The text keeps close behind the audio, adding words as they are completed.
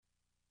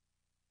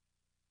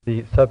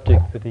The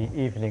subject for the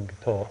evening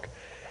talk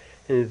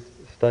is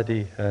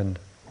study and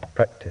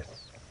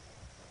practice.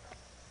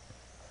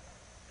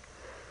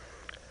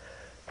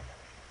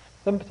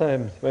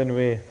 Sometimes when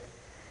we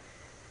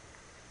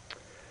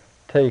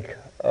take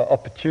an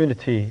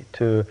opportunity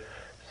to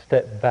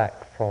step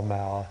back from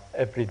our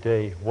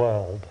everyday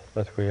world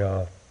that we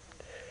are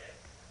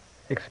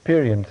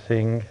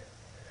experiencing,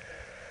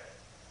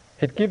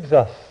 it gives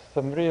us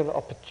some real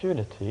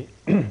opportunity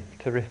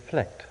to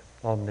reflect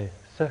on the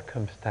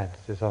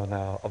circumstances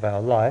of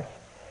our life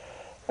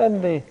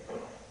and the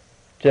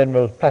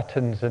general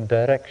patterns and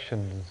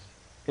directions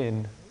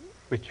in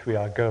which we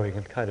are going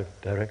and kind of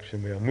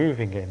direction we are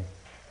moving in.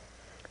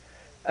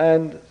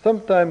 And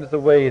sometimes the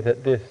way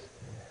that this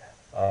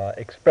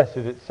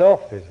expresses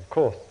itself is, of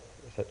course,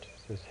 such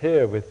as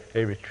here with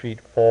a retreat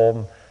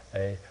form,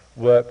 a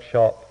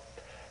workshop.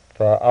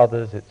 For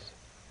others it's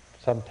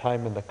some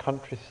time in the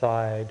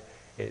countryside,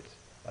 it's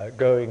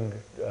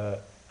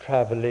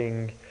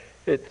traveling,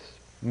 it's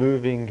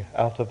moving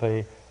out of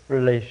a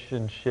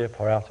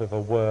relationship or out of a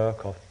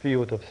work or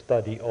field of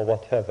study or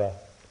whatever.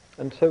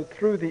 And so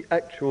through the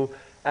actual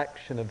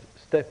action of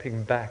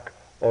stepping back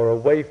or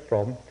away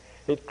from,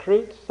 it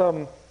creates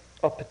some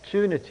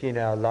opportunity in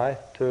our life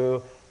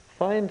to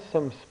find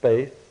some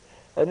space,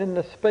 and in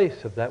the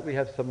space of that we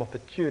have some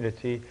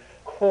opportunity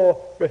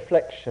for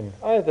reflection,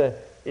 either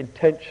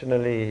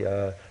intentionally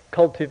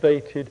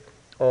cultivated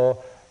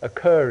or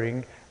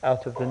occurring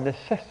out of the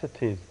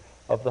necessities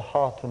of the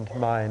heart and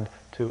mind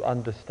to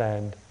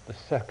understand the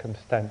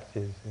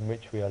circumstances in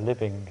which we are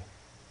living.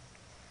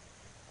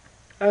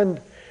 And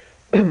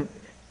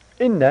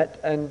in that,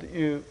 and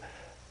you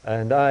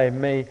and I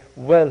may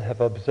well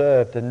have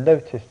observed and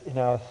noticed in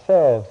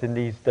ourselves in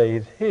these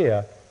days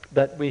here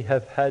that we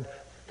have had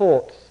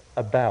thoughts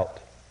about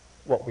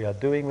what we are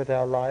doing with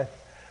our life,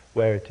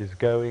 where it is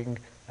going,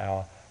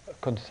 our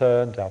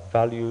concerns, our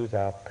values,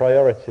 our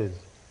priorities.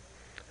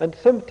 And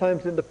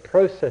sometimes in the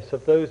process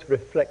of those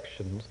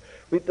reflections,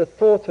 the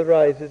thought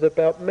arises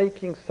about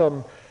making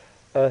some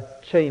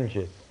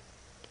changes.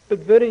 But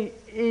very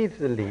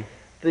easily,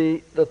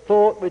 the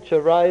thought which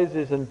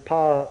arises and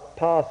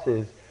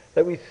passes,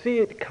 that we see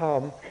it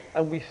come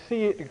and we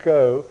see it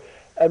go,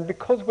 and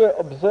because we're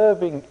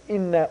observing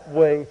in that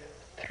way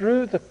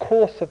through the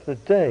course of the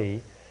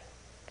day,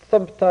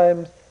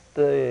 sometimes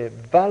the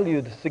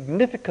value, the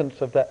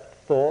significance of that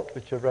thought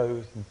which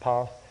arose and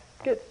passed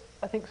gets,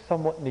 I think,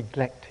 somewhat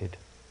neglected.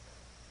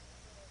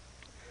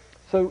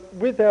 So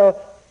with our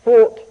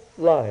thought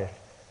life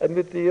and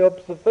with the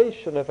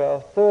observation of our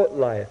thought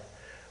life,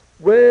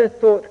 where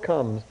thought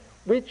comes,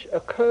 which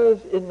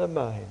occurs in the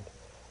mind,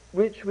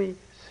 which we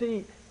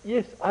see,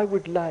 yes, I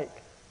would like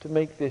to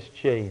make this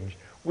change.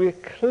 We're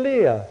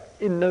clear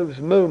in those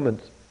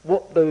moments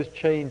what those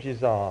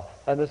changes are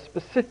and the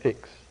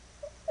specifics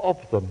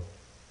of them.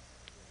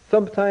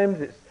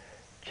 Sometimes it's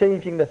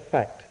changing the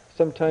fact,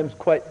 sometimes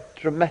quite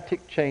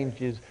dramatic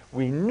changes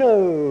we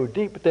know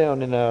deep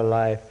down in our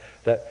life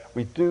that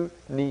we do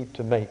need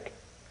to make.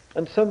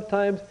 And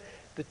sometimes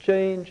the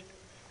change,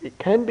 it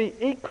can be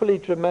equally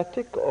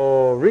dramatic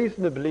or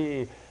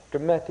reasonably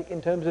dramatic in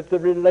terms of the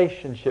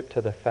relationship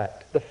to the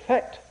fact. The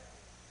fact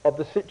of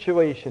the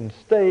situation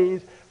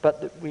stays, but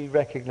that we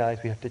recognize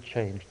we have to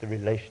change the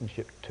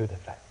relationship to the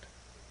fact.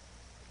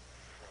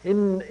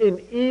 In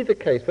either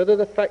case, whether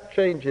the fact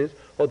changes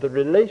or the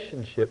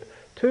relationship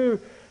to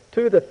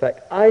the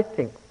fact, I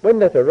think when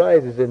that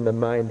arises in the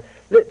mind,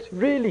 let's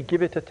really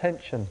give it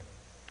attention.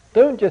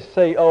 Don't just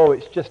say, oh,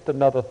 it's just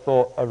another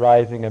thought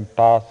arising and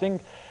passing,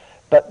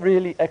 but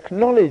really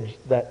acknowledge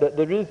that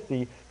there is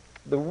the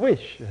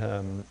wish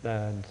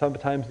and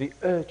sometimes the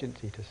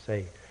urgency to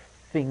say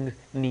things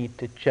need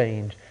to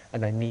change,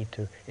 and I need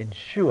to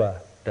ensure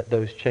that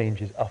those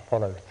changes are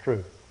followed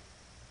through.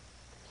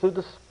 So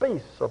the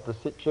space of the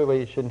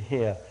situation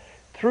here,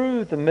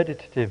 through the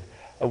meditative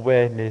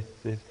awareness,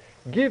 is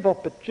give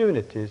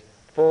opportunities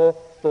for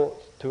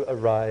thoughts to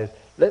arise.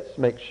 Let's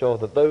make sure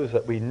that those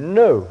that we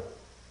know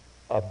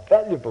are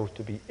valuable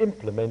to be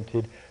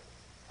implemented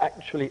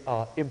actually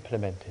are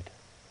implemented.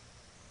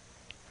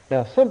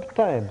 Now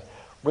sometimes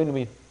when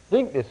we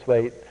think this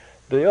way,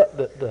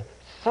 the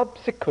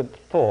subsequent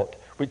thought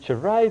which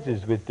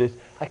arises with this,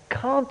 I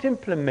can't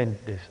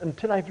implement this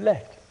until I've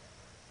left,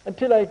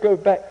 until I go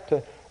back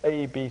to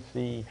A, B,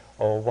 C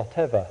or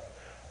whatever.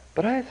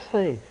 But I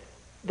say,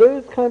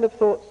 those kind of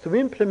thoughts to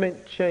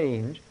implement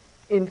change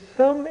in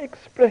some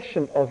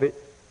expression of it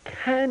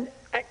can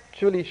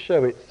actually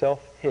show itself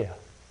here.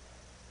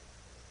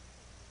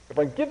 If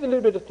I give a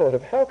little bit of thought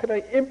of how can I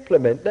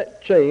implement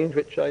that change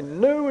which I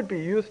know would be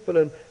useful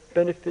and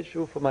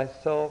beneficial for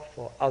myself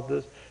or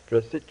others, for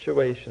a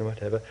situation or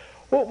whatever,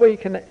 what way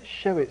can that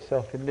show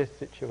itself in this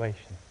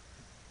situation?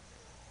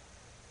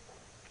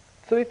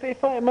 So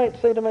if I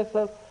might say to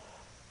myself,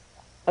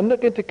 I'm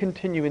not going to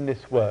continue in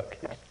this work.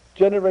 It's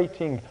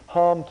generating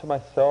harm to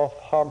myself,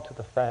 harm to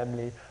the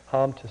family,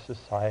 harm to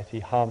society,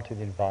 harm to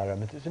the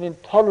environment. It's an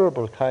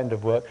intolerable kind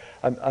of work.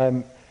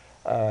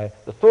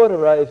 The thought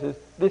arises,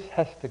 this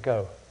has to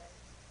go.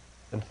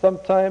 And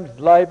sometimes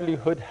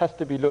livelihood has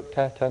to be looked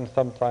at and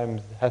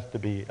sometimes has to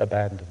be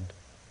abandoned.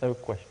 No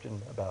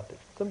question about it.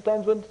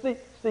 Sometimes one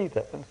sees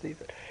that.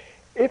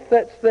 If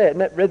that's there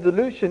and that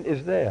resolution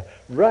is there,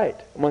 right,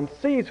 one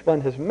sees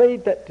one has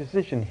made that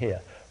decision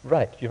here,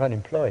 right, you're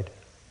unemployed.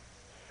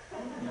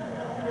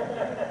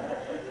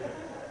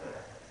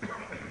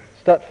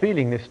 Start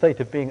feeling this state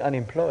of being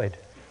unemployed.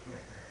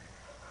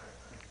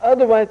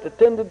 Otherwise, the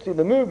tendency of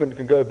the movement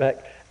can go back,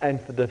 and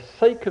for the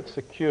sake of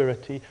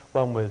security,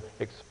 one will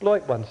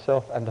exploit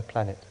oneself and the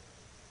planet.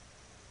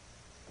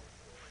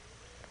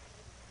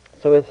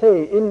 So I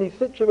say, in these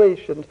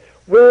situations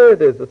where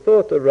there's a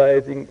thought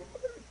arising,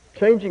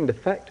 changing the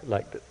fact,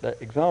 like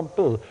that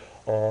example,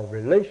 or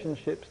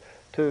relationships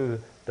to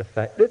the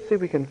fact, let's see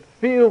if we can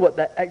feel what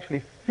that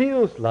actually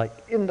feels like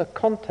in the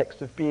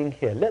context of being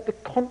here. Let the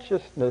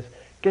consciousness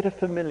get a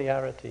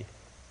familiarity.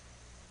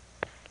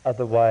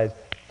 Otherwise,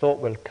 thought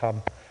will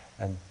come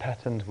and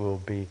patterns will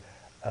be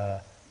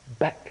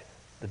back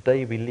the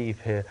day we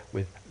leave here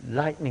with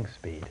lightning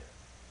speed.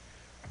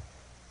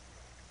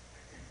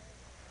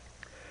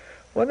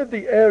 One of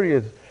the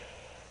areas,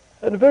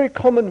 and a very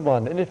common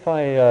one, and if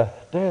I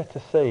dare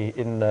to say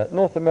in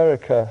North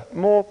America,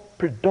 more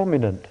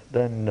predominant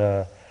than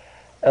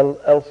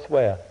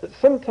elsewhere, that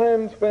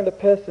sometimes when a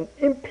person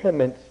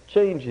implements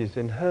changes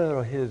in her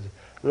or his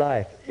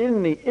life,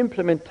 in the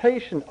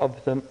implementation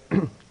of them,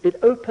 it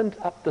opens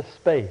up the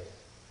space.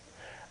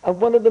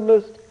 And one of the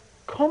most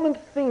common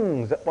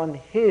things that one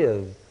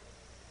hears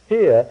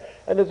here,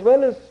 and as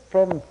well as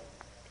from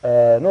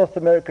North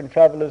American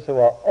travelers who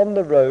are on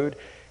the road,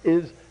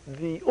 is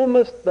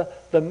almost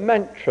the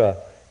mantra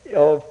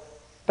of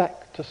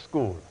back to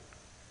school.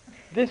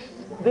 This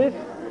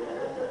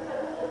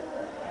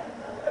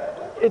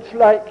it's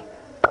like,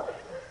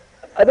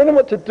 I don't know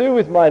what to do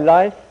with my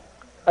life,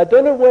 I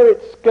don't know where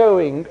it's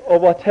going or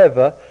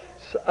whatever,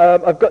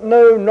 I've got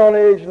no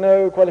knowledge,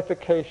 no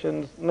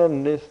qualifications,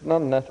 none this,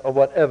 none that, or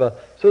whatever.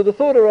 So the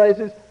thought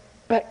arises,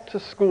 back to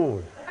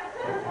school.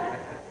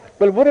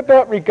 Well, what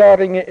about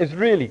regarding it as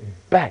really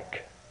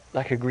back,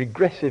 like a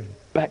regressive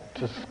back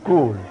to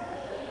school?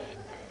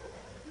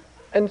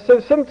 And so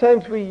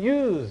sometimes we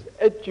use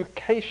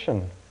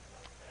education,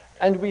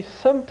 and we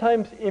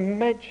sometimes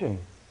imagine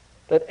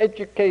that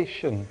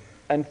education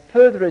and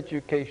further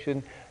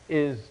education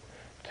is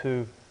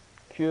to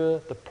cure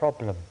the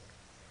problem.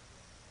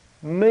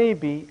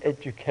 Maybe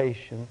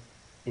education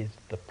is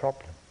the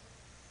problem.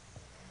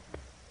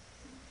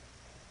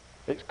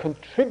 It's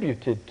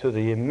contributed to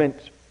the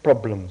immense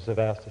problems of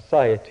our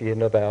society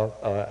and of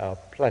our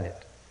planet.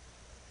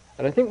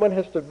 And I think one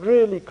has to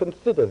really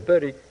consider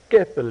very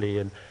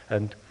carefully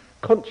and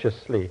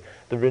consciously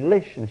the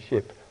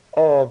relationship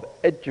of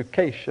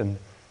education,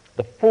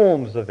 the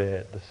forms of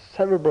it, the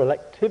cerebral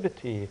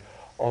activity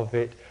of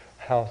it,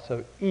 how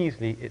so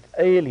easily it's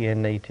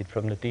alienated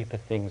from the deeper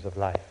things of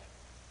life.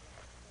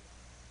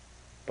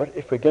 But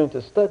if we're going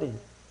to study,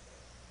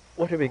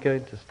 what are we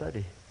going to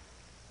study?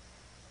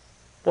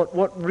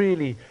 What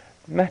really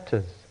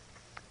matters?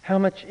 How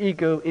much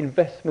ego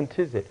investment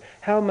is it?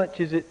 How much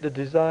is it the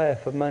desire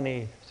for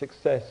money,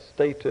 success,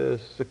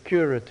 status,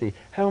 security?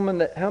 How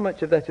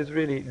much of that is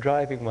really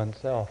driving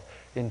oneself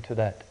into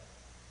that?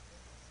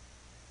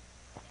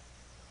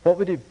 What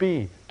would it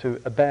be to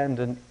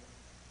abandon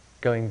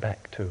going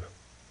back to?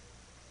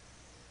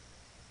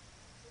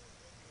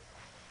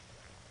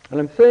 And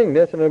I'm saying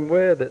this, and I'm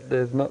aware that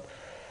there's not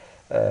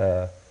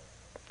the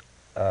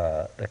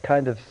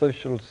kind of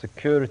social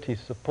security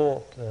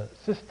support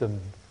system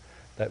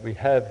that we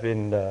have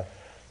in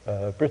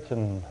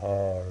Britain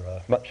or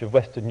much of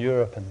Western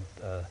Europe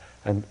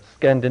and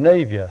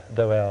Scandinavia,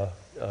 though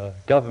our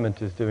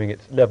government is doing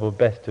its level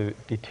best to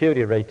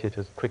deteriorate it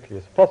as quickly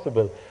as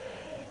possible.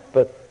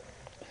 But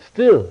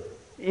still,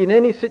 in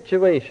any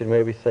situation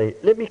where we say,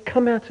 let me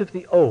come out of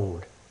the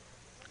old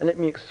and let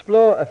me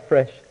explore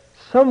afresh,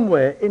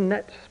 somewhere in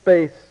that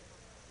space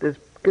there's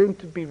going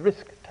to be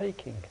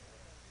risk-taking.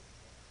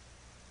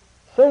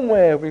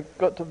 Somewhere we've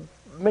got to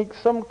make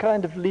some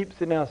kind of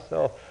leaps in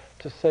ourselves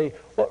to say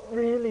what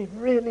really,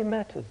 really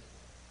matters.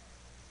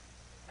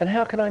 And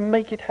how can I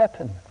make it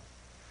happen?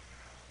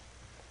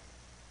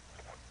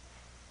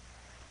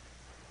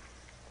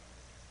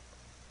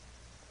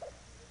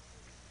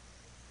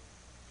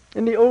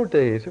 In the old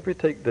days, if we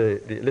take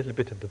the little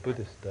bit of the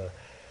Buddhist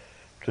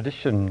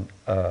tradition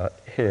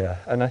here,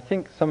 and I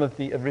think some of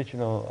the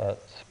original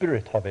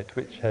spirit of it,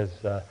 which has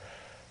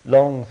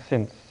long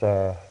since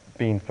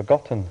been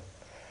forgotten,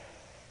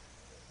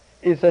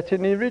 is that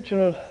in the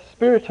original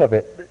spirit of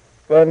it,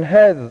 one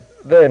has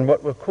then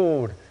what were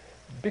called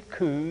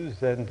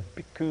bhikkhus and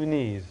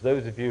bhikkhunis.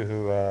 Those of you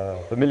who are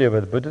familiar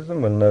with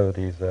Buddhism will know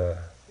these,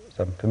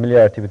 some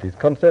familiarity with these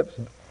concepts.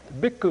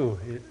 Bhikkhu,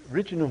 the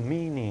original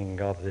meaning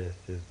of this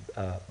is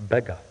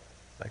beggar.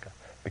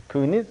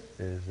 Bhikkhunis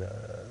is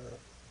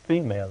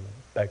female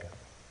beggar.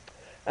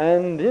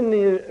 And in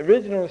the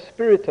original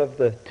spirit of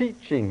the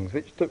teachings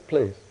which took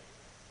place,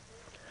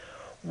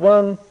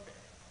 one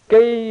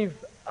gave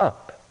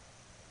up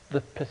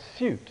the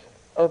pursuit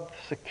of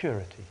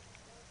security.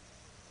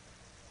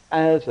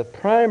 as a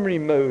primary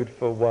mode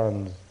for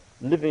one's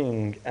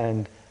living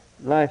and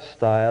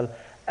lifestyle,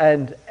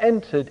 and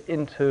entered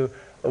into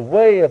a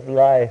way of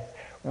life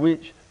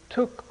which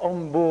took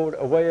on board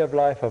a way of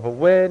life of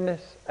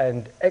awareness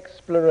and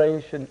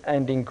exploration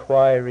and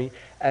inquiry,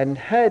 and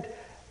had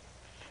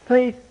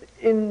faith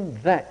in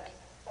that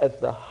as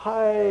the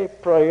high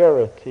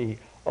priority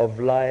of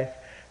life,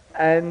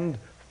 and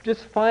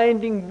just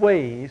finding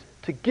ways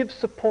to give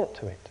support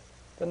to it.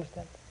 Do you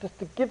understand? Just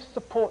to give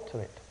support to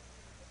it.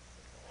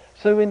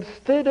 So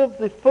instead of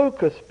the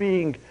focus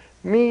being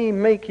me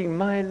making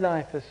my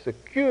life as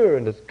secure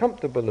and as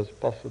comfortable as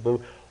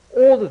possible,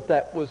 all of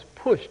that was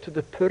pushed to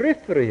the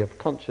periphery of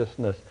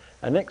consciousness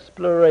and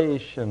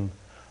exploration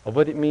of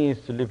what it means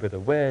to live with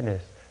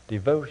awareness,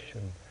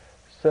 devotion,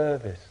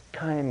 service,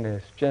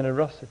 kindness,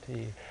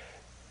 generosity,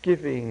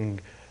 giving,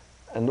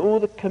 and all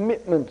the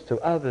commitments to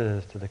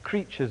others, to the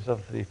creatures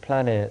of the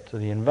planet, to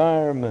the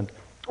environment.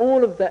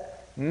 All of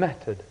that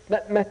mattered.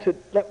 That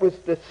was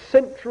the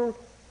central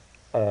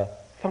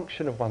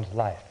function of one's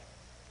life.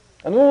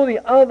 And all the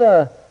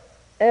other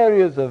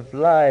areas of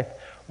life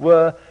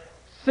were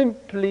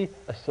simply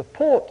a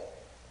support,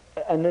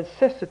 a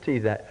necessity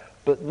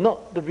but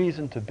not the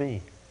reason to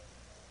be.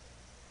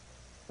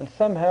 And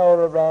somehow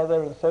or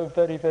other, and so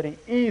very, very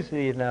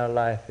easily in our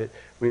life,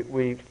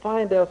 we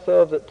find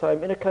ourselves at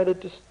times in a kind of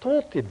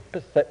distorted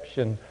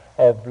perception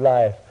of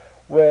life,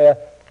 where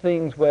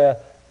the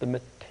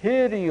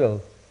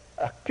material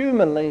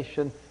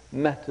accumulation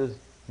matters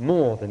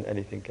more than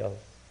anything else.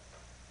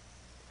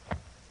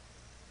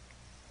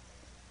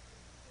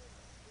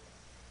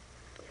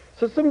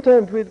 So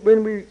sometimes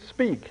when we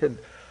speak,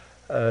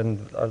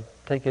 and I'll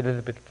take it a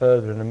little bit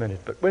further in a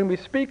minute, but when we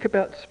speak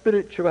about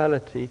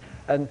spirituality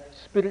and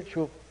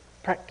spiritual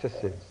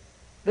practices,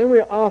 then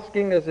we're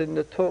asking, as in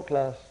the talk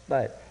last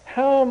night,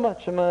 how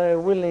much am I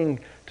willing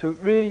to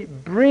really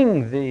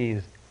bring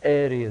these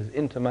areas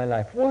into my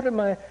life? What am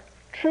I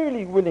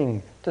truly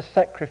willing to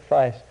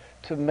sacrifice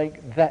to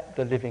make that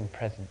the living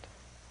present?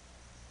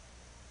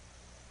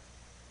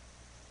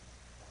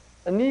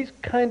 And these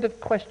kind of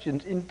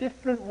questions, in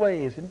different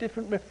ways, in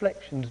different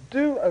reflections,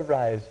 do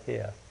arise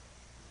here.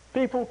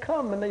 People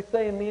come and they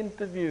say in the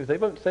interviews, they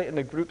won't say it in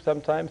a group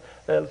sometimes,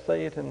 they'll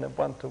say it in the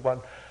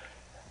one-to-one,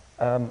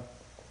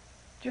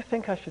 do you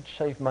think I should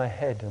shave my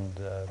head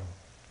and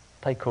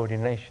take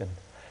ordination?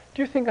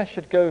 Do you think I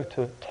should go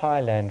to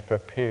Thailand for a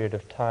period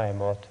of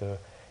time, or to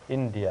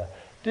India?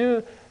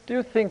 Do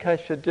you think I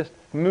should just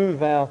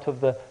move out of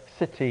the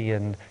city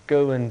and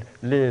go and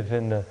live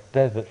in the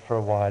desert for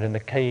a while, in the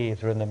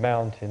caves or in the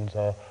mountains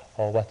or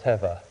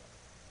whatever?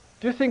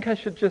 Do you think I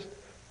should just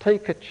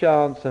take a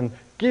chance and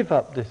give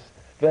up this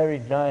very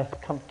nice,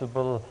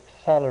 comfortable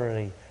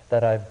salary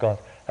that I've got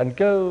and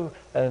go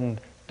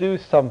and do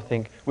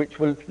something which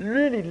will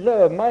really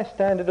lower my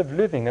standard of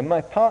living and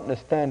my partner's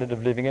standard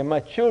of living and my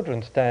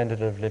children's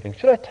standard of living?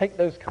 Should I take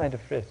those kind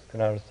of risks?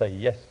 And I would say,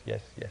 yes,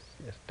 yes, yes,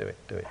 yes, do it,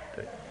 do it,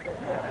 do it.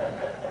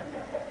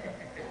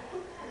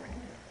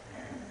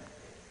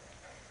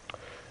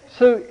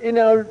 So in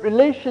our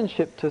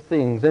relationship to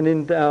things and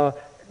in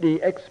the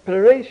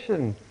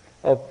exploration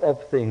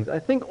of things, I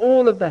think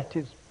all of that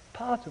is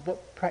part of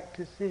what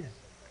practice is.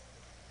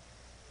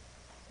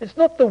 It's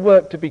not the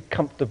work to be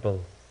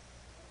comfortable.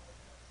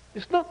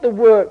 It's not the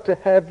work to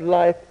have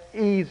life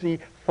easy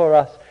for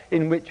us,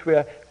 in which we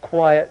are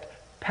quiet,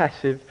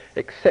 passive,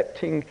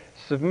 accepting,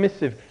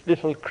 submissive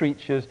little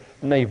creatures,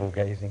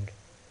 navel-gazing.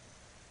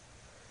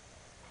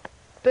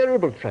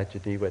 Terrible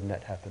tragedy when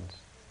that happens.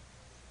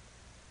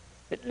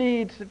 It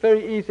leads,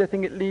 very easy, I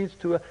think it leads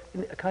to a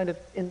kind of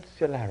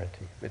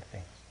insularity with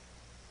things.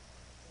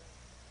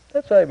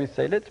 That's why we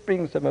say, let's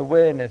bring some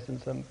awareness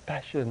and some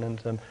passion and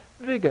some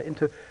vigor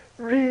into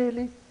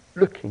really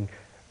looking,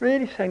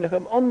 really saying, look,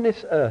 I'm on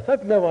this earth.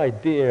 I've no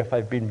idea if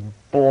I've been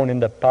born in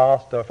the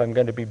past or if I'm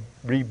going to be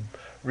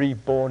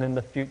reborn in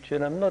the future,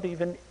 and I'm not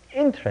even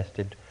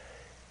interested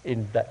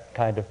in that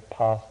kind of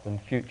past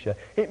and future.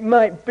 It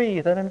might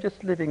be that I'm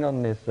just living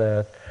on this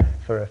earth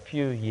for a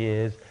few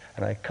years,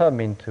 and I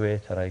come into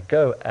it and I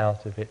go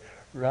out of it.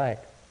 Right,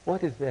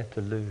 what is there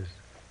to lose?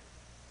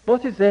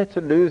 What is there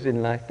to lose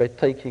in life by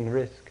taking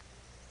risk?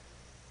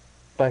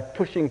 By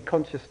pushing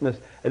consciousness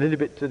a little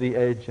bit to the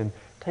edge and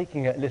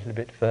taking it a little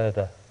bit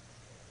further?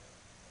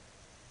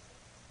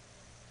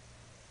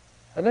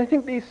 And I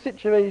think these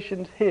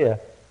situations here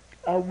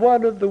are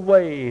one of the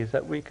ways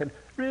that we can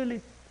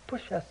really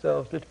push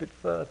ourselves a little bit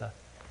further.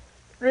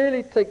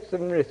 Really take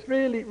some risks.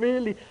 Really,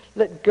 really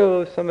let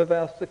go of some of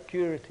our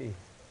security.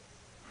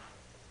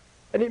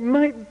 And it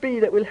might be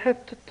that we'll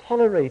have to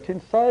tolerate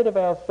inside of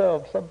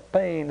ourselves some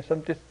pain,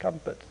 some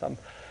discomfort, some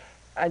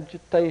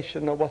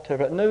agitation or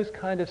whatever, and those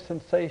kind of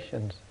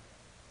sensations.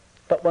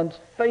 But one's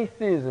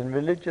faith is, and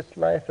religious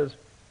life has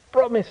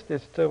promised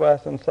this to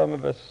us, and some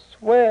of us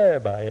swear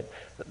by it,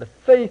 that the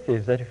faith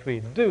is that if we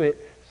do it,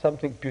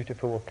 something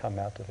beautiful will come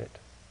out of it.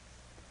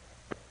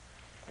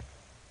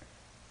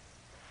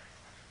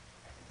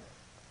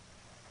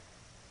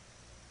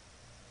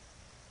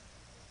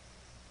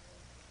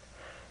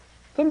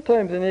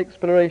 sometimes in the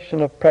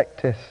exploration of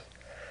practice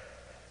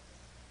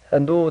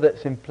and all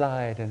that's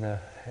implied in a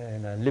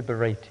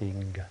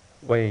liberating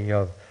way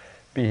of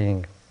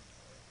being,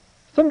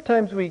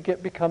 sometimes we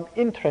become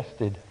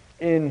interested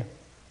in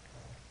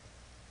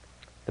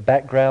the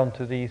background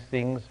to these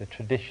things, the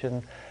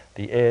tradition,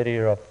 the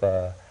area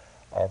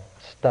of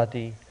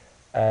study,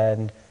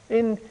 and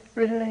in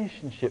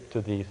relationship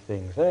to these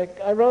things.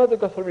 I rather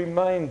got a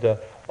reminder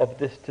of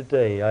this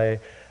today.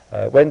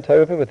 I went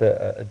over with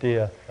a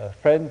dear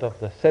friend of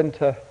the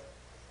centre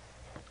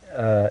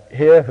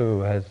here,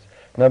 who has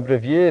a number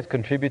of years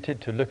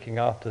contributed to looking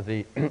after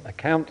the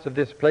accounts of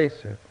this place,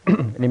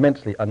 an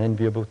immensely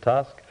unenviable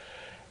task.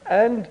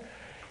 And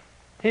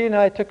he and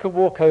I took a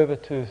walk over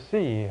to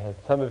see, as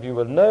some of you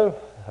will know,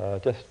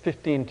 just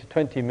 15 to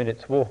 20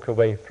 minutes walk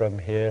away from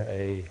here,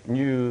 a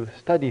new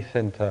study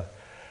centre.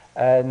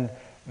 And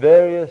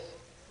various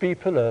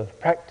people of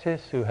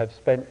practice who have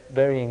spent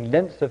varying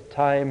lengths of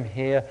time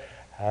here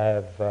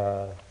have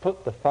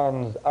put the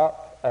funds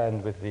up,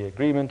 and with the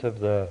agreement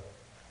of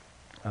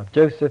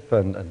Joseph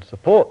and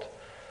support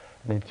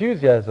and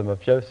enthusiasm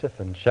of Joseph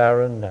and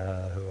Sharon,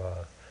 who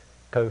are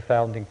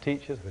co-founding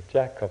teachers with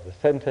Jack of the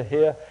centre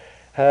here,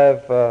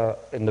 have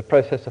in the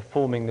process of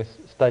forming this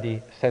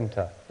study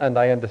centre. And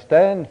I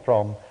understand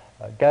from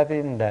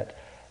Gavin that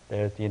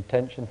there's the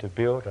intention to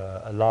build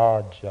a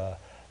large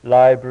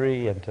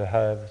library and to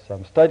have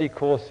some study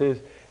courses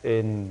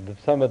in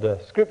some of the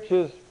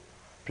scriptures,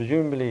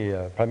 presumably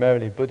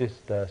primarily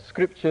Buddhist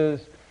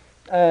scriptures,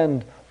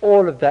 and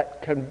all of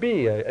that can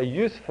be a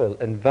useful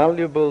and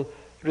valuable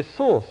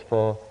resource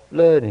for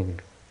learning.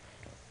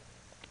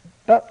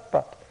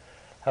 But,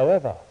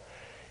 however,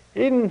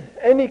 in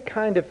any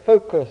kind of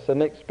focus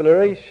and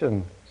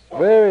exploration,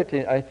 where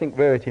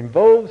it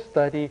involves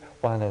study,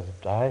 one, as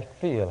I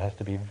feel, has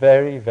to be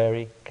very,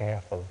 very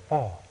careful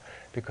for.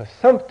 Because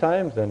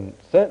sometimes, and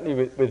certainly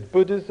with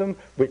Buddhism,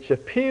 which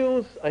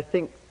appeals, I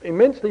think,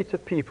 immensely to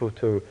people,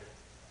 to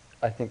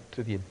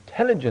the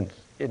intelligence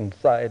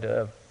inside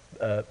of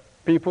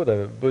people,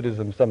 though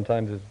Buddhism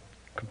sometimes is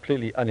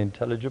completely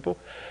unintelligible,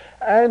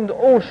 and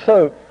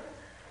also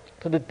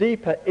to the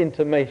deeper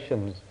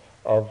intimations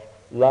of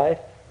life.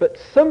 But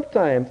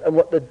sometimes, and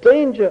what the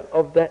danger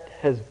of that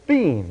has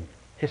been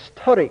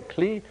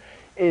historically,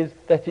 is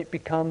that it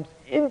becomes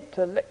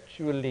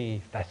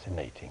intellectually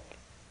fascinating,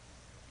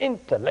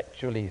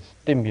 intellectually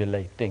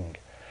stimulating.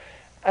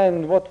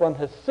 And what one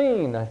has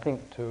seen, I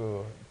think,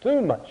 too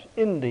much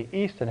in the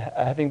East, and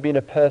having been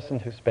a person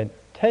who spent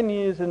 10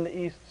 years in the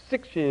East,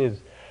 6 years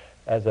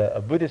as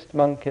a Buddhist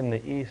monk in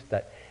the East,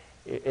 that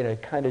in a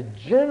kind of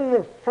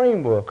general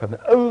framework of an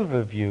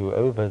overview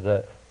over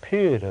the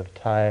period of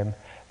time,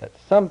 that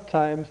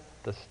sometimes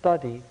the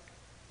study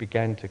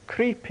began to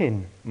creep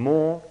in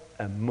more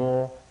and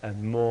more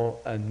and more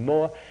and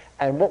more.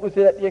 And what was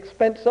it at the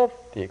expense of?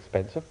 The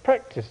expense of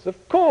practice,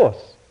 of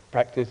course.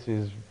 Practice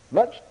is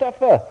much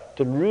tougher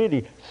to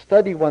really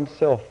study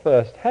oneself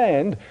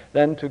firsthand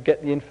than to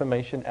get the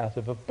information out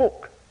of a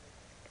book.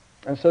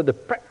 And so the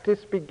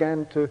practice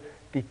began to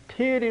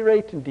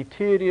deteriorate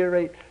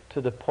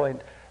to the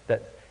point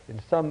that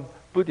in some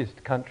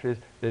Buddhist countries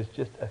there's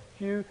just a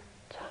few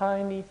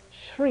tiny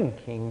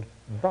shrinking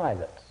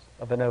violets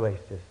of an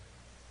oasis.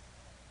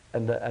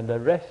 And the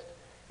rest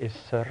is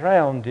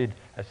surrounded,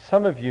 as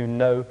some of you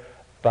know,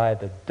 by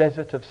the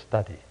desert of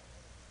study.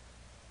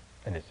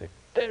 And it's a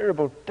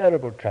terrible,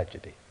 terrible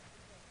tragedy.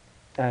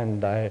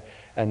 And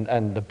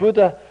the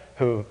Buddha,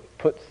 who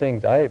puts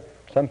things,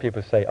 some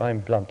people say I'm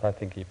blunt, I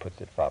think he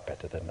puts it far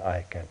better than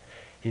I can.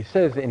 He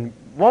says in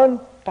one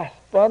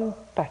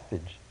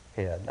passage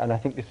here, and I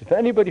think this is for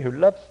anybody who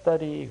loves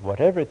study,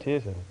 whatever it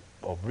is,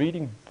 or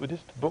reading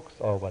Buddhist books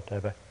or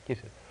whatever, he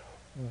says,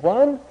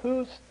 one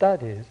who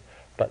studies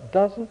but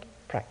doesn't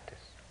practice,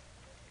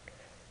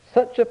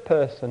 such a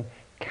person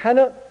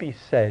cannot be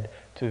said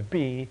to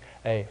be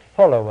a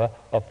follower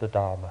of the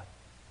Dharma,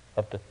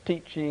 of the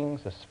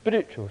teachings, the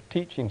spiritual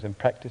teachings and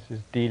practices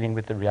dealing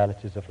with the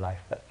realities of life.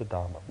 That's the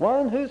Dharma.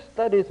 One who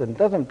studies and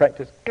doesn't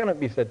practice cannot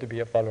be said to be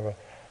a follower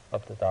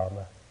of the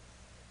Dharma.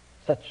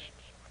 Such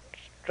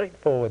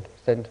straightforward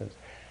sentence.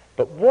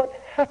 But what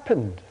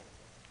happened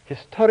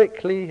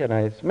historically, and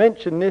I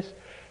mentioned this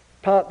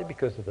partly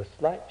because of the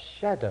slight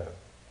shadow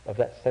of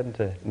that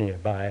centre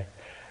nearby,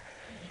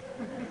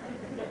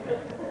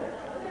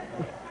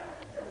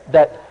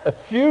 that a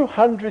few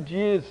hundred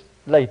years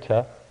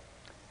later,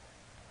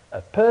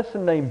 a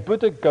person named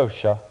Buddha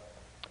Ghosha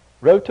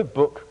wrote a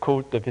book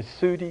called the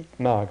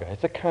Visuddhimagga.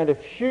 It's a kind of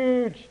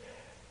huge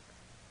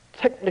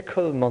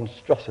technical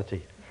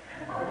monstrosity.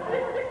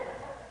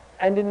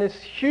 And in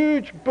this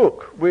huge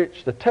book,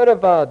 which the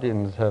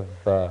Theravadins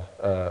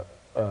have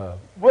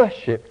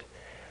worshipped,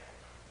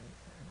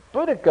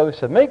 Buddha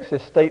Ghosha makes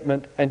this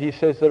statement, and he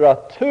says there are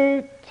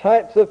two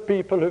types of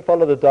people who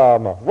follow the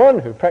Dharma, one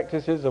who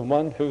practices and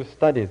one who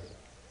studies.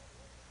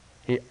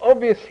 He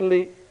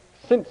obviously,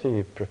 since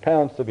he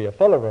propounds to be a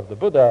follower of the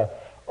Buddha,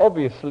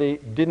 obviously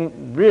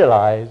didn't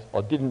realize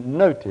or didn't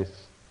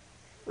notice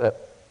that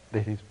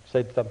he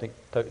said something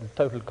in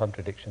total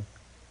contradiction.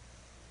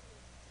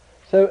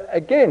 So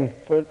again,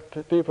 for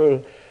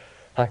people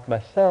like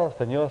myself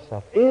and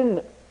yourself,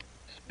 in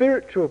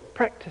spiritual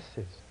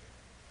practices,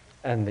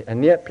 and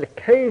the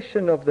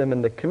application of them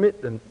and the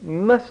commitment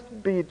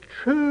must be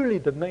truly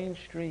the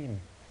mainstream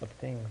of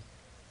things.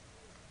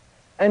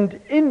 And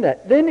in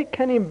that, then it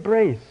can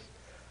embrace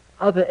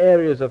other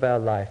areas of our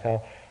life,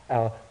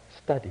 our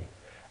study,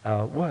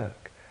 our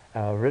work,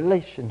 our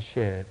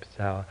relationships,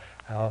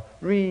 our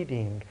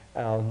reading,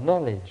 our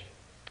knowledge.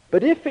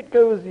 But if it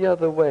goes the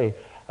other way,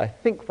 I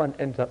think one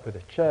ends up with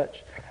a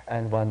church,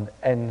 and one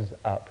ends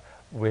up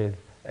with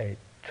a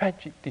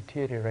tragic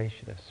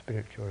deterioration of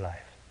spiritual life.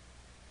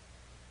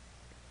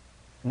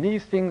 And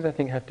these things, I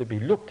think, have to be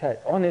looked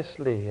at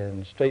honestly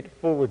and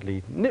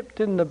straightforwardly, nipped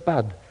in the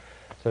bud,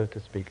 so to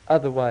speak.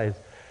 Otherwise,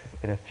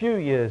 in a few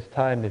years'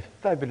 time, this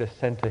fabulous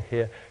centre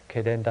here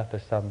could end up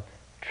as some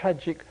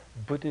tragic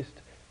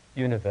Buddhist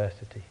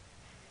university.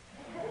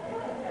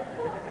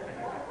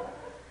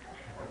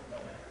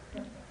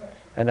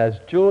 And as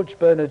George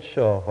Bernard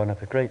Shaw, one of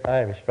the great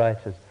Irish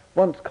writers,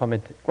 once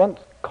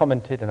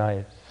commented, and I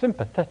am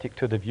sympathetic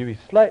to the view, he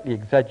slightly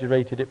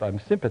exaggerated it, but I'm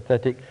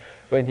sympathetic,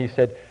 when he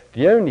said,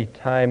 "The only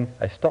time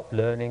I stopped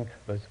learning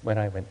was when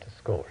I went to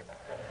school."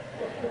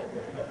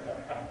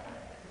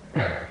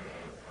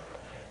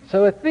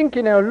 So I think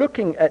in our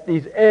looking at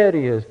these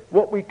areas,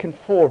 what we can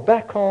fall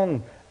back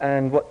on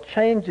and what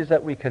changes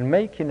that we can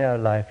make in our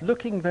life,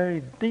 looking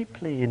very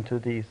deeply into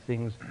these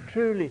things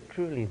truly,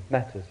 truly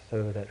matters,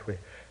 so that we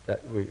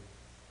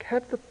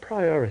have the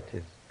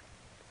priorities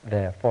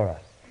there for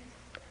us.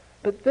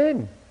 But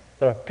then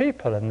there are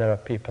people, and there are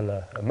people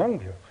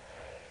among you,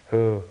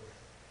 who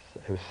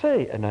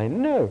say, and I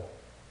know,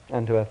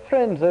 and who are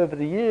friends over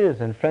the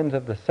years and friends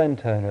of the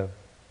centre and have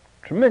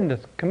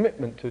tremendous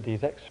commitment to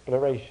these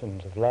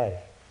explorations of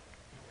life,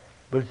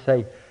 will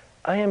say,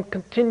 I am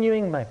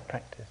continuing my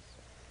practice.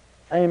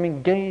 I am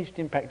engaged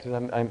in practice.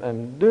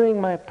 I'm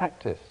doing my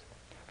practice.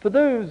 For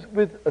those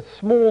with a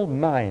small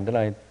mind, and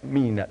I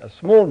mean that, a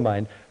small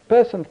mind,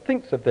 person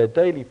thinks of their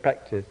daily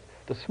practice,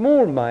 the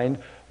small mind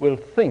will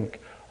think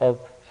of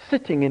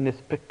sitting in this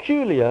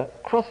peculiar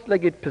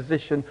cross-legged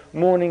position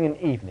morning and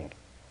evening.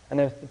 And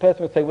the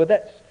person would say, well,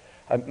 that's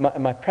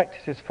my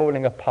practice is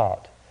falling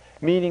apart,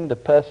 meaning the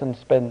person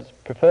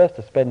prefers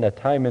to spend their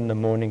time in the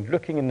morning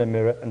looking in the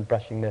mirror and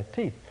brushing their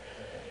teeth,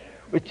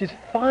 which is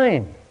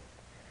fine.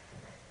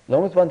 As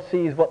long as one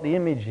sees what the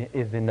image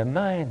is in the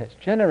mind that's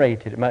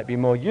generated, it might be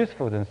more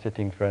useful than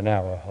sitting for an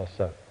hour or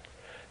so.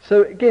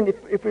 So again,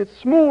 if we're a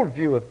small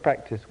view of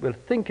practice, we'll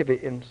think of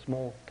it in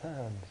small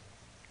terms.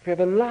 If we have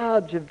a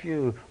larger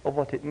view of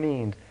what it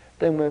means,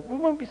 then we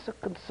won't be so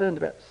concerned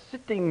about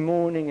sitting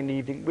morning and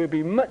evening. We'll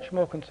be much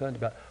more concerned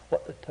about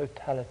what the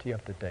totality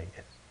of the day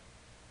is.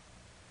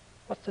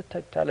 What's the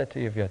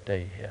totality of your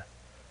day here?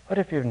 What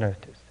have you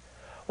noticed?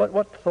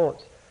 What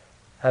thoughts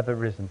have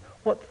arisen?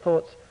 What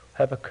thoughts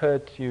have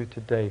occurred to you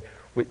today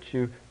which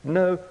you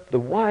know the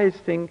wise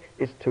thing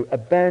is to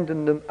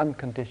abandon them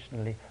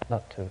unconditionally,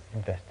 not to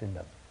invest in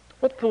them?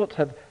 What thoughts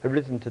have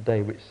arisen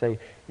today which say,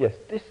 yes,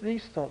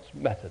 these thoughts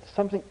matter, there's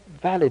something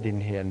valid in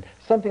here, and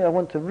something I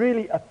want to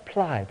really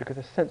apply, because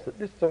I sense that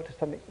this thought is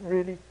something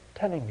really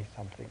telling me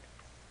something.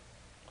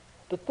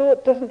 The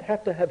thought doesn't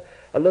have to have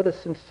a lot of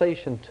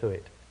sensation to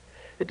it.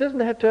 It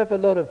doesn't have to have a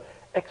lot of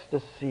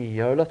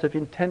ecstasy or a lot of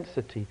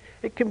intensity.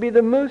 It can be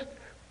the most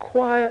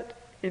quiet,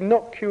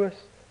 innocuous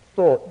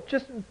thought,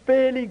 just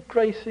barely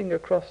gracing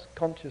across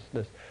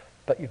consciousness,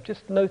 but you've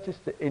just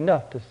noticed it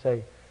enough to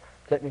say,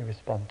 let me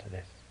respond to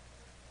this.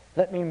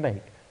 Let me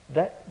make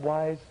that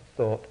wise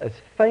thought, as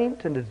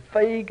faint and as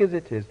vague as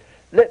it is,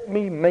 let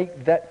me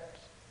make that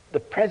the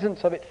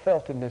presence of it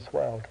felt in this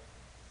world.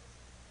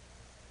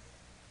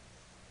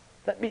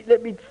 Let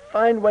me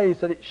find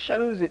ways that it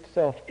shows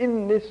itself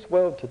in this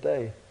world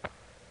today.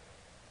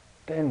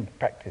 Then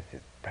practice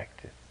is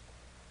practice.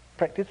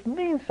 Practice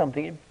means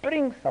something. It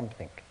brings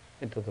something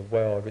into the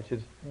world which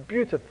is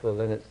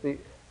beautiful, and it's the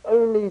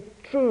only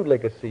true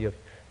legacy of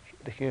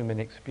the human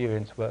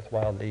experience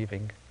worthwhile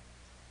leaving.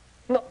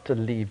 Not to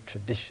leave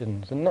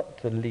traditions, and not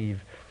to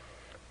leave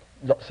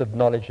lots of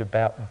knowledge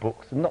about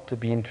books, and not to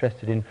be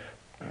interested in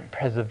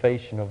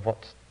preservation of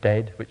what's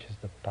dead, which is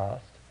the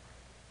past.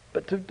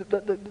 But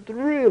the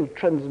real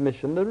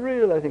transmission, the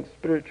real, I think,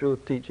 spiritual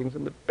teachings,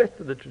 and the best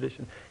of the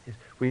tradition is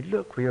we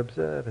look, we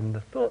observe, and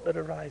the thought that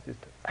arises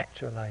to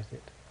actualize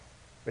it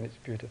when it's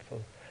beautiful.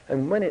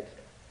 And when it's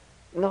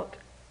not,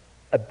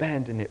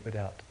 abandon it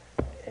without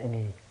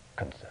any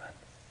concern.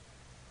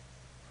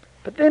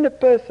 But then a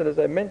person, as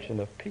I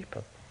mentioned, of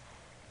people,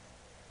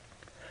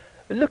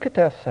 we look at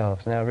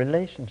ourselves and our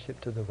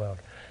relationship to the world.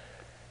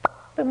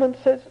 And one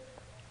says,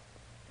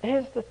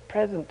 here's the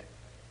present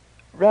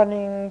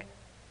running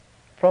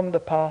from the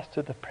past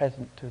to the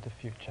present to the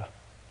future.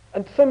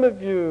 And some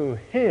of you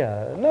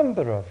here, a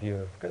number of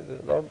you,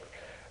 along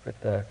with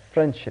the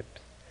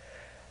friendships,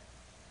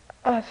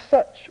 are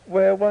such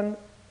where one,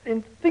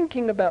 in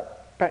thinking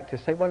about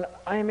practice, say, well,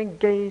 I am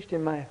engaged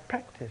in my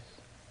practice.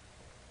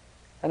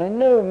 And I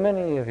know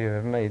many of you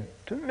have made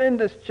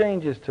tremendous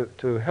changes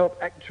to help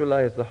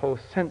actualize the whole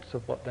sense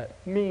of what that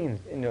means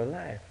in your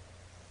life.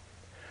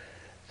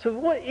 So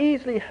what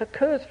easily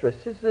occurs for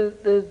us is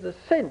the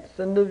sense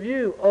and the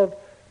view of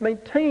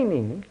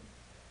maintaining,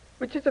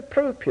 which is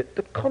appropriate,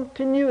 the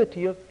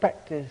continuity of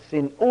practice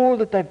in all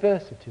the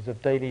diversities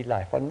of daily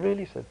life. One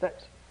really says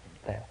that's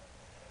there.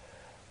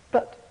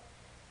 But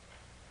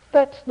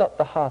that's not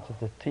the heart of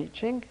the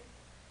teaching.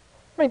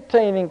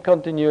 Maintaining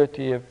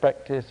continuity of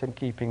practice and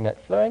keeping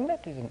that flowing,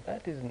 that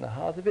isn't the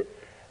heart of it.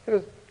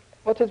 Because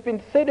what has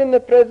been said in the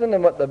present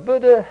and what the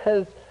Buddha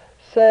has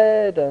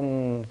said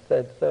and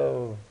said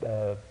so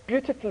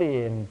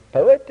beautifully and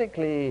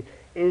poetically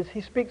is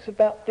he speaks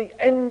about the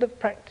end of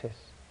practice.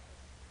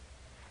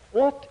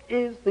 What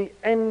is the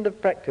end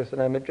of practice?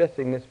 And I'm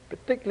addressing this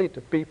particularly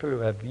to people who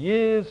have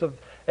years of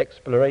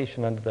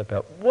exploration under their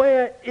belt.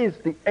 Where is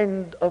the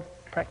end of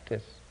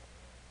practice?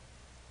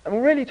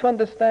 And really to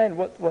understand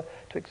to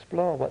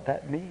explore what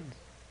that means.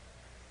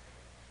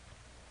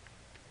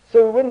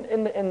 So when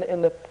in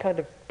the kind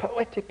of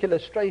poetic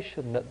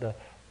illustration that the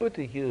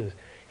Buddha used,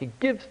 he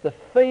gives the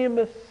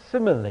famous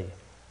simile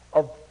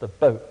of the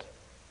boat.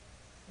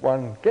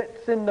 One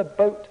gets in the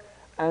boat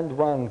and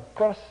one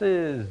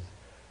crosses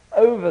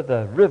over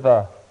the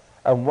river,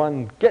 and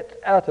one gets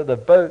out of the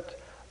boat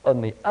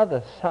on the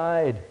other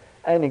side,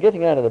 and in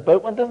getting out of the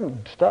boat, one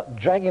doesn't start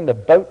dragging the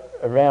boat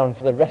around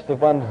for the rest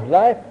of one's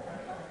life.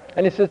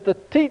 And he says the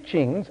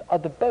teachings are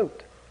the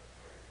boat.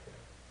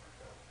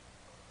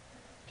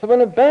 So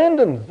one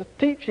abandons the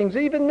teachings.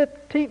 Even the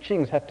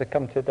teachings have to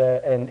come to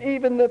their end.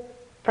 Even the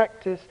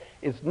practice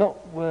is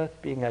not worth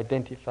being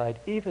identified.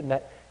 Even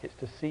that is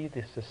to see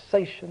the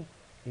cessation,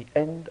 the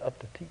end of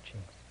the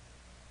teachings.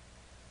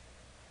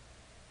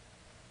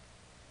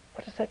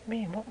 What does that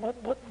mean?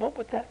 What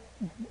would that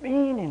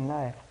mean in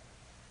life?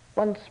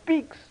 One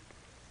speaks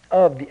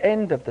of the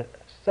end of the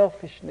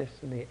selfishness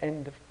and the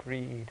end of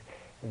greed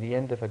and the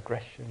end of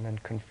aggression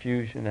and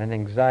confusion and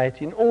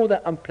anxiety and all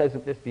that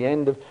unpleasantness, the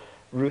end of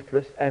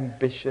ruthless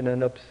ambition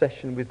and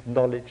obsession with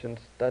knowledge and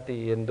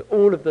study and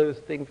all of those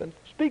things, and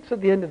speaks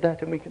of the end of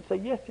that, and we can say,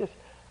 yes,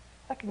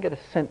 I can get a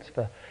sense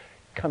for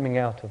coming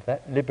out of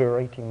that,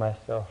 liberating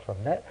myself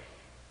from that.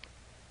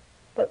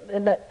 But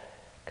in that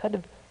kind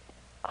of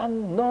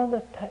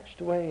non-attached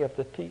way of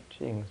the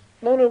teachings,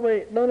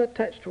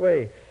 non-attached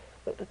way,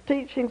 that the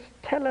teachings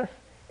tell us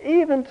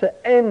even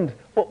to end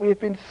what we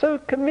have been so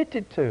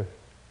committed to,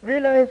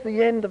 realize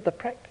the end of the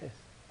practice.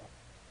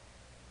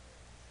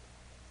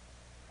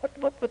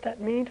 What would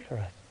that mean for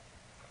us?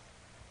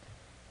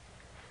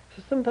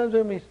 So sometimes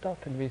when we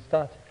stop and we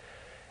start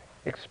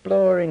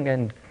exploring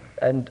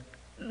and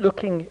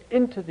looking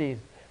into these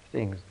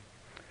things,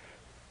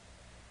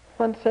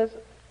 one says,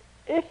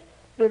 if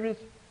there is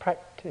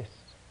practice,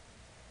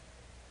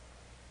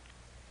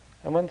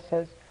 and one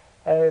says,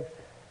 I have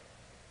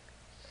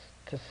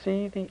to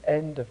see the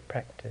end of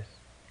practice.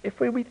 If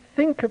we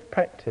think of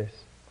practice,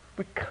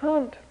 we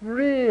can't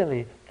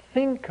really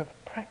think of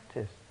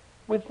practice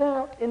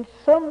without, in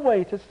some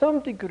way, to some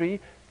degree,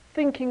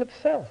 thinking of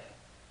self.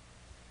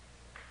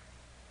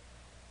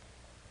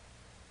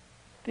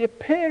 The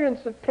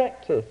appearance of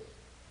practice,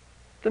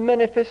 the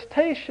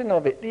manifestation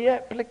of it, the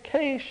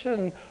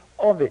application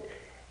of it,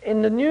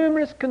 in the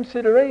numerous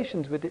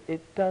considerations with it,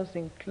 it does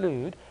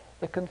include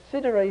the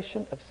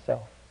consideration of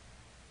self.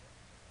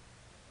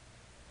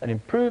 An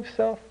improved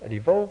self, an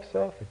evolved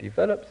self, a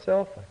developed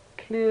self, a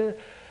clear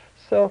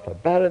self, a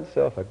balanced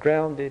self, a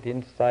grounded,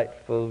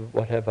 insightful,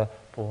 whatever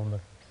form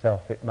of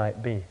self it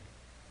might be.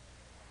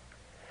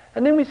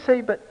 And then we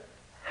say, but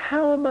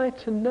how am I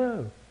to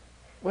know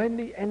when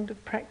the end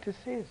of practice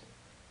is?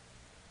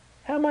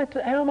 How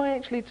am I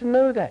actually to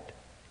know that?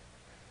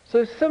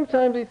 So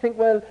sometimes we think,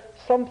 well,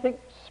 something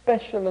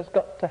special has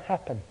got to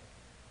happen.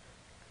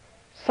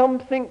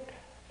 Something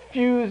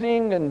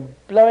fusing and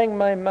blowing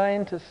my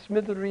mind to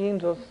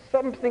smithereens, or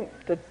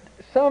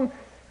some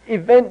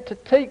event to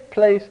take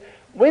place.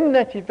 When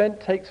that event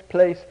takes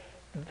place,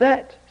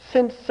 that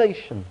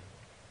sensation,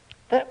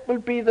 that will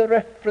be the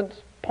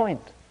reference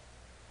point.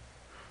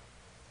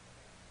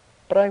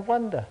 But I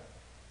wonder,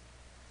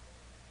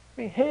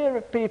 we hear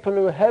of people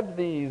who have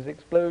these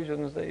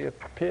explosions, they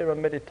appear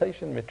on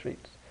meditation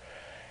retreats.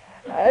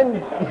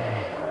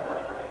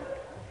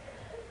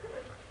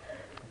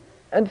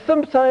 And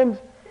sometimes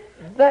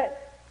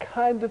that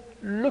kind of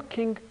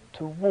looking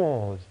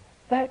towards,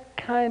 that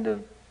kind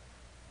of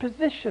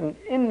position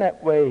in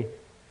that way,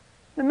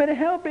 no matter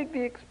how big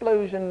the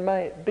explosion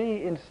might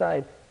be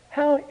inside,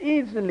 how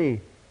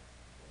easily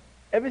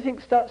everything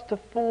starts to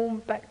form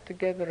back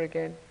together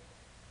again.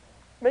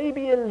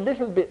 Maybe a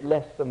little bit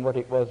less than what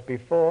it was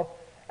before,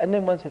 and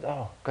then one says,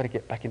 oh, I've got to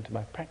get back into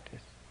my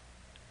practice.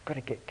 I've got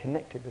to get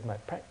connected with my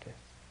practice.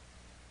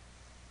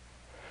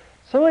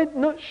 So I'm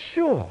not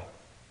sure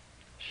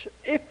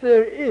if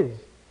there is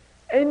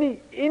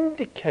any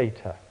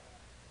indicator,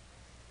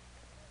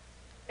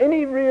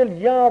 any real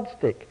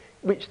yardstick,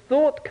 which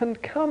thought can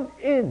come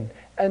in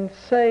and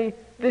say,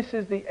 this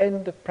is the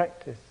end of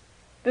practice.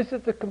 This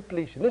is the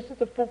completion. This is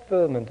the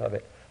fulfillment of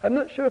it. I'm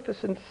not sure if a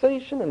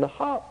sensation in the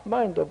heart,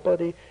 mind or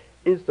body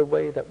is the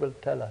way that will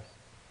tell us.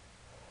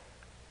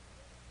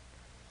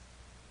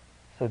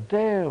 So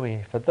dare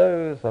we, for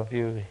those of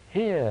you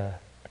here,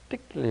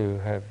 particularly who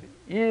have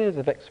years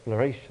of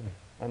exploration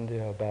under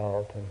your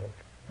belt and have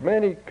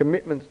many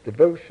commitments,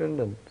 devotion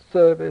and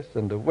service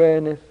and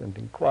awareness and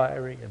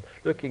inquiry and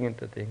looking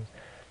into things,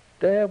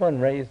 dare one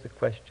raise the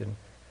question,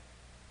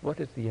 what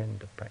is the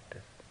end of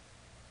practice?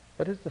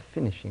 What is the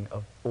finishing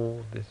of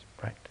all this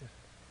practice?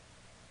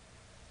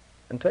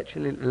 And to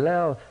actually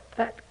allow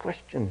that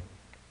question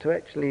to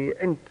actually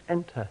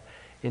enter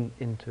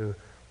into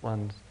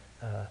one's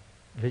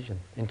vision,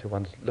 into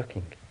one's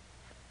looking.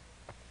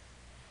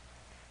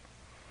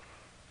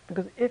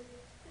 Because if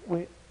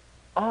we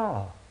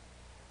are,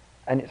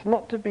 and it's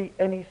not to be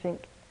anything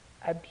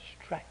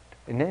abstract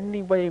in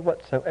any way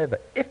whatsoever,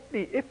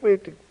 if we're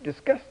to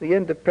discuss the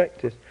end of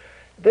practice,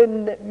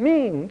 then that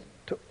means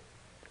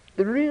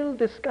the real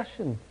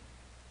discussion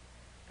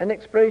and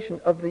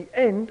exploration of the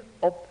end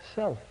of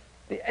self,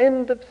 the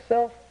end of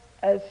self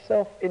as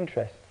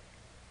self-interest.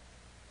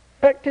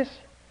 Practice,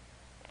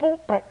 full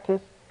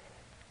practice,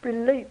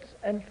 relates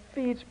and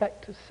feeds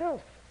back to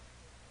self.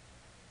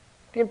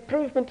 The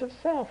improvement of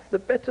self, the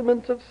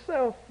betterment of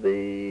self,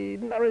 the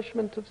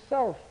nourishment of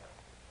self,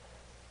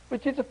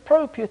 which is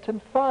appropriate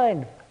and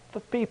fine for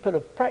people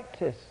of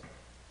practice.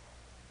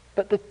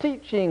 But the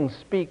teachings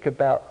speak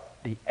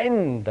about the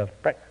end of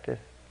practice.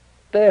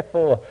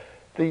 Therefore,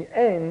 the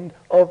end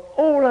of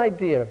all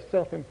idea of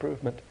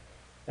self-improvement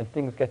and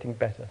things getting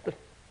better.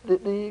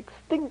 The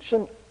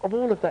extinction of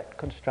all of that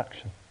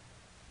construction.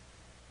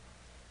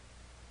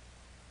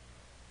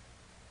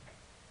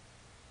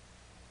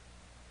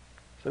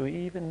 So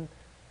even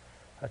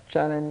a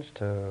challenge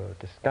to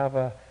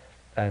discover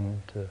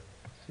and to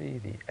see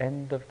the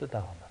end of the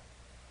Dharma.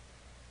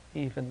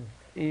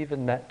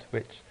 Even that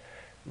which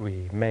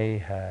we may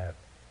have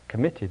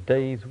committed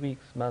days,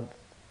 weeks, months,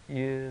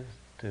 years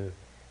to,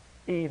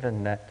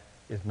 even that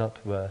is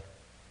not worth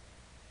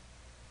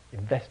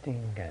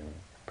investing and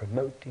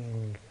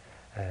promoting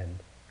and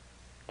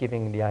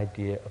giving the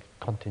idea of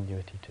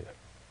continuity to.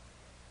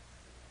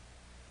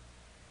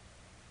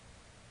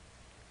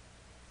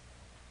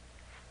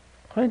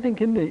 I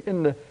think in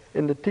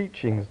the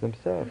teachings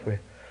themselves, we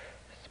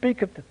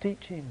speak of the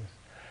teachings,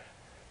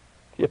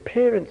 the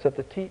appearance of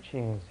the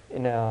teachings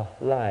in our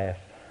life,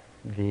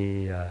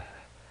 the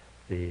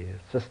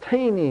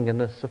sustaining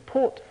and the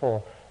support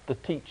for the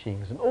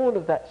teachings, and all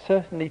of that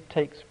certainly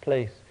takes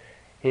place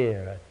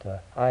here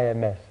at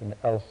IMS and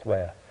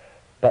elsewhere,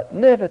 but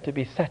never to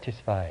be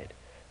satisfied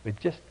with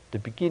just the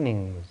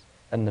beginnings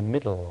and the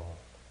middle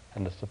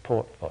and the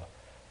support for.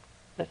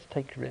 Let's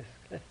take risk.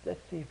 Let's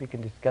see if we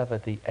can discover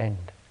the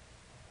end.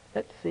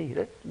 Let's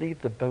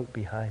leave the boat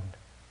behind.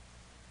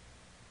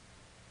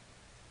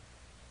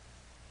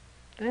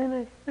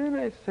 Then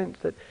I sense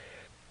that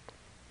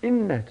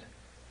in that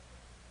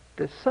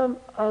there's some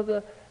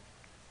other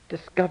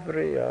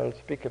discovery I'll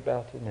speak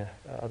about in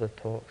other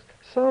talks,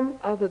 some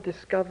other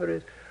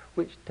discoveries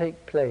which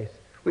take place,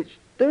 which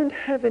don't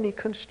have any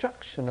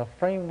construction or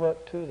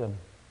framework to them,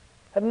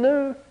 have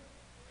no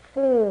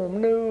form,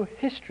 no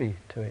history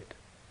to it,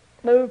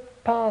 no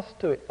past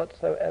to it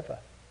whatsoever.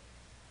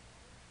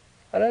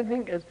 And I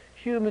think as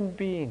human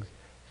beings,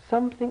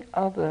 something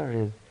other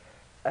is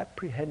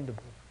apprehendable,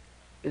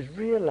 is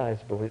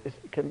realizable, it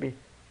can be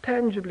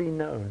tangibly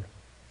known.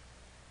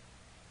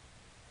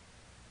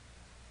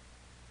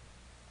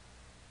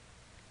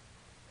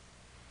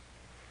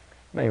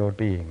 May all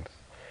beings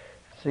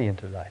see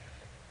into life.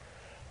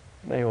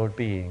 May all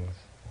beings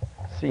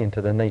see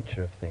into the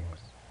nature of things.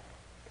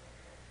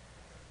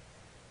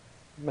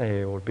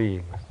 May all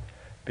beings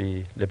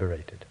be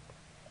liberated.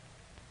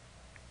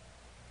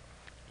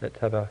 Let's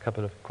have a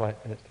couple of quiet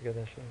minutes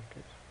together, shall we,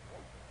 please?